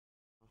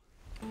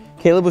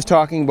Caleb was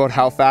talking about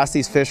how fast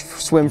these fish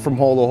swim from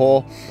hole to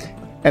hole,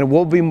 and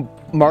we'll be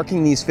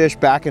marking these fish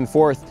back and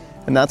forth,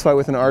 and that's why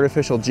with an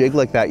artificial jig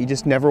like that, you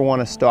just never want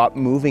to stop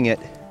moving it.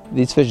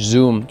 These fish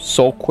zoom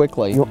so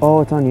quickly. Oh,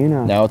 it's on you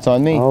now. Now it's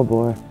on me. Oh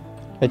boy.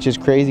 It's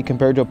just crazy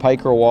compared to a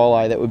pike or a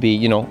walleye that would be,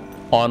 you know,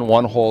 on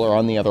one hole or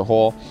on the other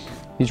hole.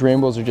 These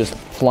rainbows are just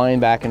flying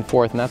back and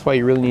forth, and that's why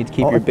you really need to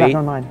keep your bait. It's back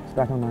on mine. It's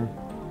back on mine.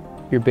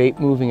 Your bait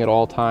moving at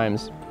all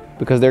times,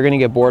 because they're gonna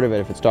get bored of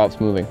it if it stops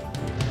moving.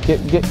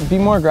 Be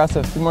more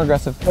aggressive, be more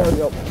aggressive. There we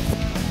go.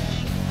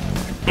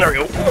 There we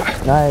go.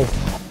 Nice.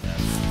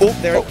 Oh,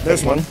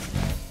 there's one.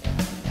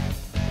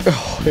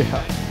 Oh,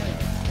 yeah.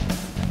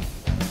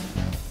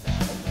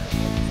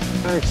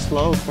 Very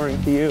slow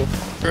according to you.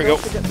 There we go.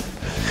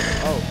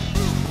 Oh.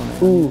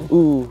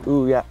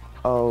 Ooh, yeah.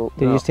 Oh.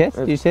 Did you just hit?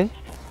 Did you just hit?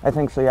 I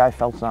think so, yeah, I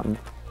felt something.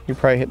 You're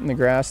probably hitting the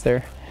grass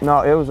there.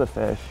 No, it was a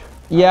fish.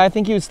 Yeah, I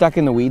think he was stuck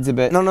in the weeds a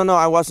bit. No,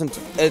 I wasn't.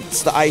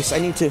 It's the ice. I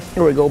need to.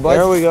 Here we go, bud.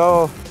 There we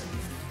go.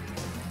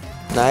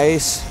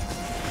 Nice.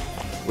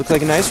 Looks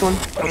like a nice one.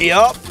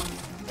 Yup.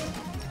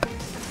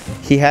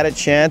 He had a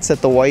chance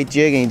at the white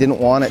jig and he didn't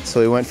want it, so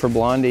he went for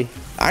blondie.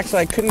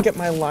 Actually, I couldn't get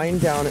my line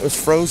down. It was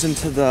frozen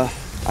to the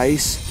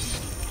ice.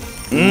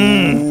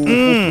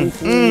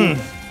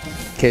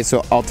 Okay,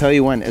 so I'll tell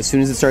you when. As soon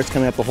as it starts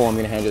coming up the hole, I'm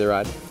gonna hand you the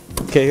rod.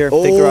 Okay, here,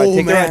 take the rod,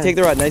 take the rod, take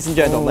the rod. Nice and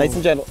gentle, nice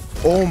and gentle.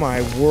 Oh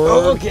my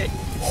word. Okay.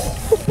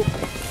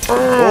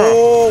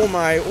 Oh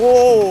my,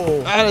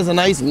 whoa. That is a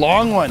nice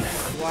long one.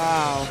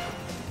 Wow.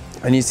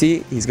 And you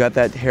see, he's got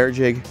that hair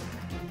jig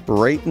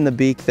right in the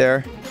beak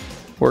there.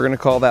 We're gonna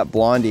call that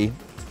blondie,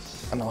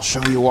 and I'll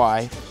show you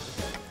why.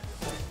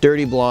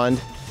 Dirty blonde.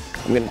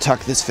 I'm gonna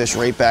tuck this fish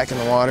right back in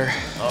the water.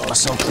 Oh,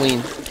 so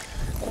clean.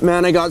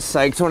 Man, I got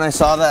psyched when I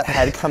saw that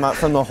head come up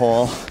from the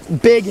hole.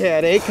 Big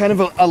head, eh? Kind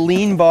of a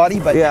lean body,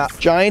 but yeah,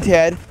 giant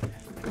head.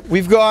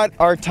 We've got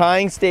our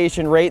tying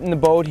station right in the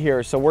boat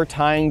here, so we're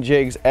tying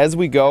jigs as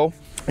we go.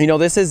 You know,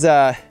 this is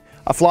a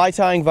fly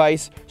tying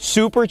vise,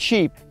 super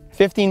cheap.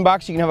 15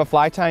 bucks, you can have a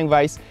fly tying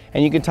vise,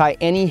 and you can tie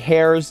any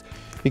hairs.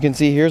 You can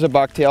see here's a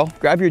bucktail.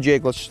 Grab your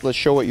jig, let's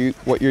show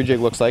what your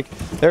jig looks like.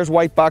 There's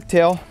white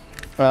bucktail.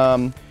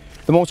 The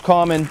most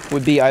common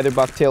would be either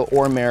bucktail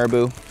or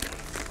marabou.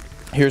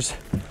 Here's a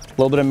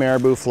little bit of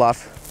marabou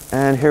fluff.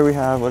 And here we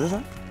have, what is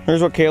that?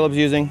 Here's what Caleb's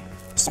using.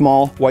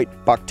 Small white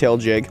bucktail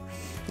jig.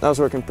 That was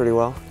working pretty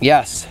well.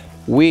 Yes,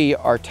 we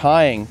are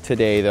tying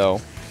today though.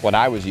 What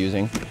I was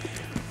using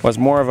was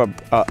more of an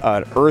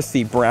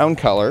earthy brown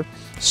color.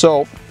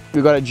 So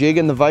we've got a jig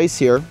in the vise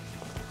here.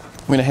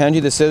 I'm gonna hand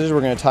you the scissors.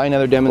 We're gonna tie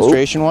another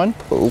demonstration one.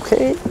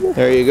 Okay.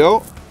 There you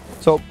go.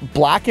 So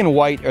black and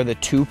white are the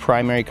two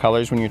primary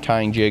colors when you're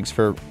tying jigs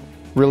for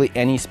really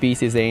any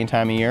species any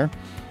time of year.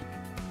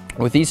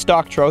 With these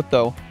stock trout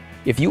though,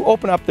 if you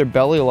open up their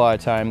belly a lot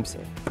of times,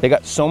 they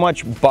got so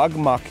much bug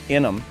muck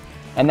in them,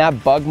 and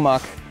that bug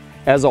muck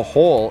as a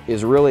whole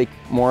is really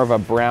more of a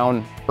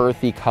brown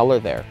earthy color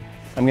there.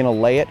 I'm gonna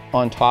lay it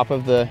on top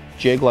of the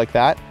jig like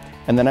that,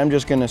 and then I'm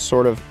just gonna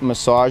sort of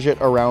massage it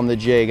around the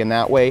jig, and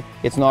that way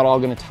it's not all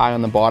gonna tie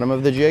on the bottom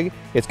of the jig,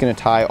 it's gonna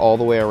tie all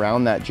the way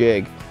around that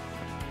jig.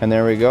 And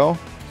there we go.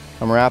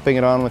 I'm wrapping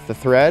it on with the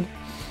thread.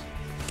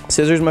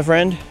 Scissors, my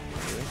friend.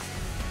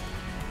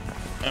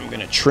 I'm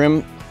gonna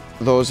trim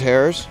those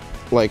hairs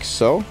like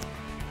so.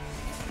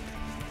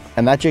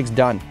 And that jig's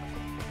done.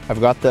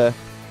 I've got the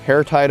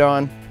hair tied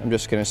on. I'm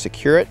just gonna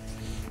secure it.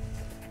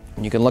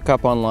 And you can look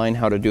up online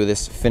how to do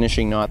this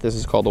finishing knot. This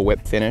is called a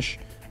whip finish,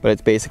 but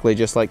it's basically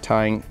just like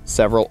tying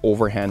several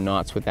overhand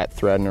knots with that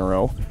thread in a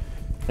row.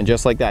 And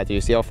just like that, do you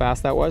see how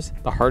fast that was?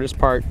 The hardest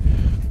part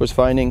was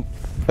finding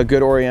a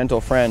good Oriental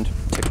friend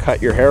to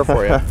cut your hair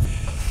for you.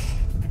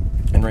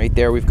 And right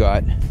there we've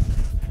got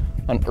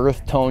an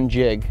earth tone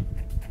jig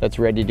that's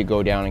ready to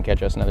go down and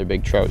catch us another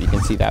big trout. You can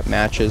see that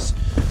matches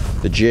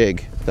the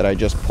jig that I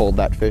just pulled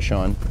that fish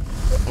on,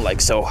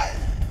 like so. Wow.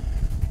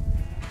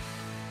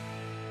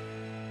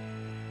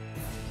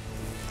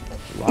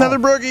 Another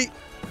brookie.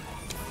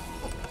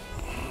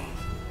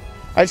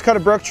 I just caught a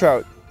brook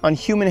trout on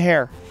human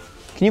hair.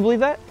 Can you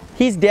believe that?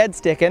 He's dead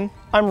sticking.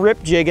 I'm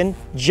rip jigging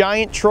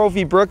giant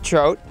trophy brook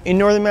trout in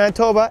northern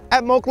Manitoba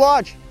at Moak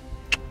Lodge.